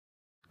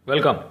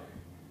Welcome.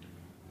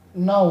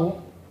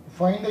 Now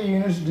find the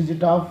units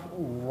digit of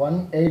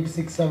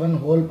 1867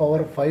 whole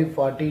power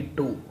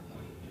 542.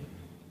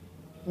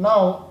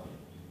 Now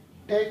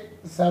take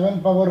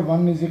 7 power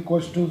 1 is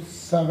equals to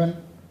 7.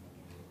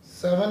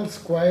 7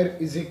 square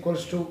is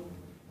equals to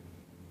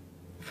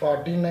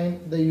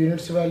 49. The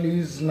units value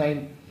is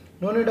 9.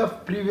 No need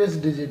of previous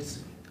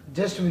digits.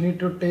 Just we need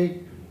to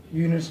take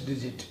units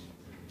digit.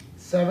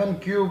 7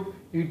 cube,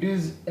 it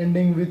is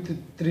ending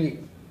with 3.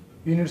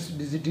 Units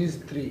digit is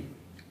 3.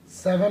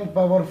 7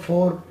 power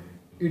 4,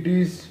 it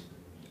is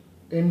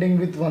ending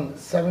with 1.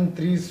 7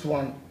 3 is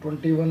 1.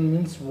 21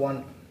 means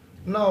 1.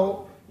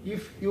 Now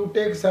if you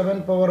take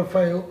 7 power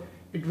 5,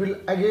 it will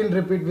again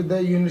repeat with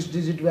the units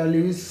digit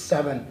value is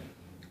 7.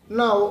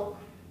 Now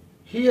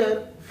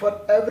here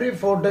for every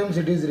 4 times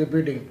it is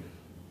repeating.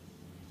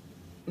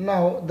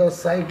 Now the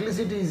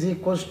cyclicity is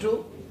equals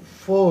to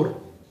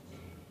 4.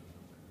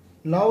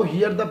 Now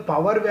here the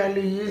power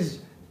value is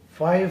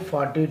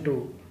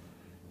 542.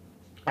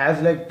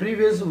 As like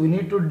previous, we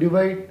need to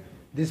divide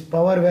this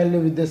power value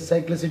with the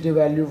cyclicity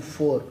value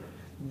 4.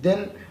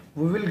 Then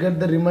we will get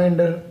the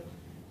remainder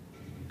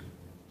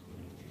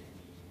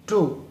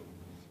 2.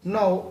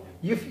 Now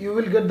if you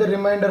will get the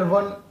remainder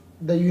 1,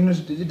 the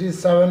units digit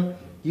is 7.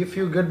 If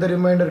you get the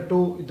remainder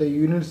 2, the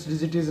units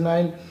digit is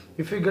 9.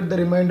 If you get the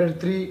remainder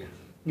 3,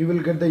 you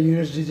will get the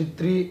units digit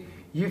 3.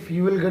 If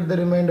you will get the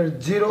remainder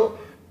 0,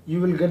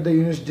 you will get the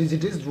units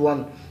digit is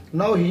 1.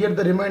 Now here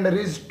the remainder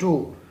is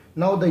 2.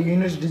 Now the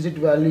units digit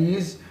value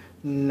is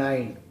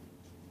 9.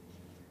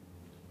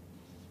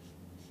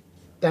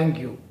 Thank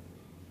you.